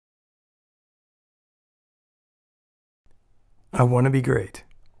I want to be great.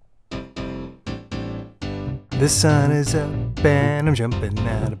 The sun is up and I'm jumping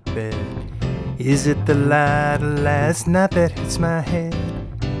out of bed. Is it the light of last night that hits my head?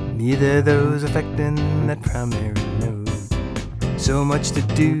 Neither of those affecting that primary node. So much to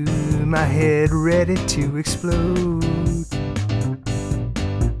do, my head ready to explode.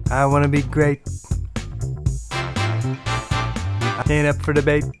 I want to be great. I ain't up for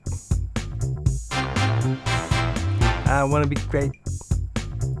debate. I want to be great.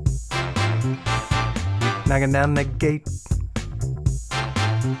 Knocking down the gate.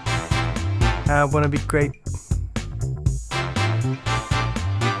 I want to be great.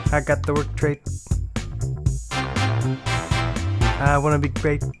 I got the work trait. I want to be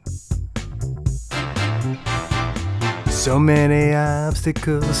great. So many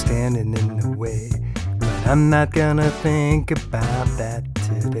obstacles standing in the way, but I'm not gonna think about that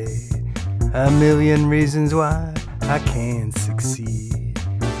today. A million reasons why I can't succeed.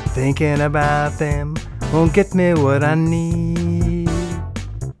 Thinking about them won't get me what I need.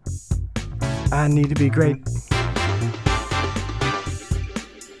 I need to be great.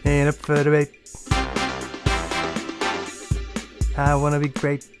 Ain't up for debate. I wanna be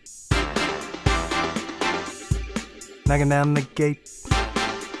great. Knocking down the gate.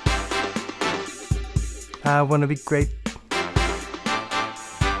 I wanna be great.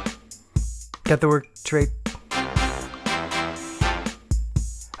 Got the work trait.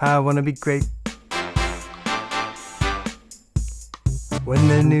 I wanna be great. When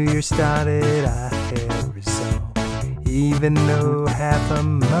the new year started, I had resolved, even though half a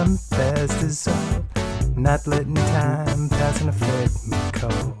month has dissolved, not letting time pass and affect me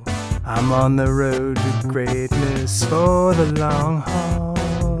cold. I'm on the road to greatness for the long haul.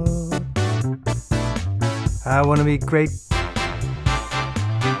 I wanna be great.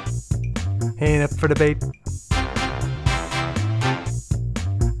 Ain't up for debate.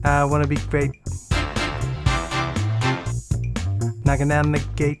 I wanna be great. Knocking down the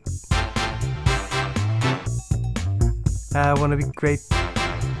gate. I wanna be great.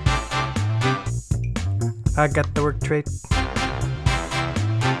 I got the work trait.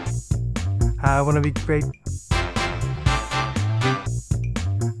 I wanna be great.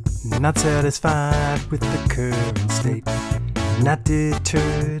 Not satisfied with the current state, not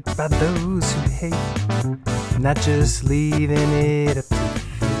deterred by those who hate, not just leaving it up to fate,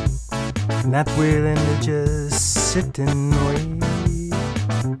 not willing to just sit and wait.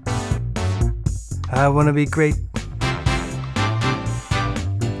 I wanna be great.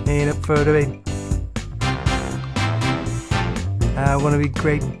 Ain't up for debate. I wanna be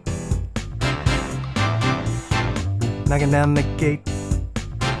great. Knocking down the gate.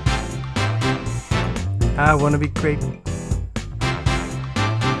 I wanna be great.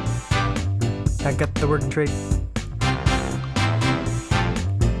 I got the work trait.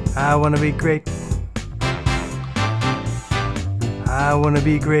 I wanna be great. I wanna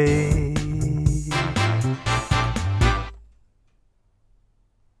be great.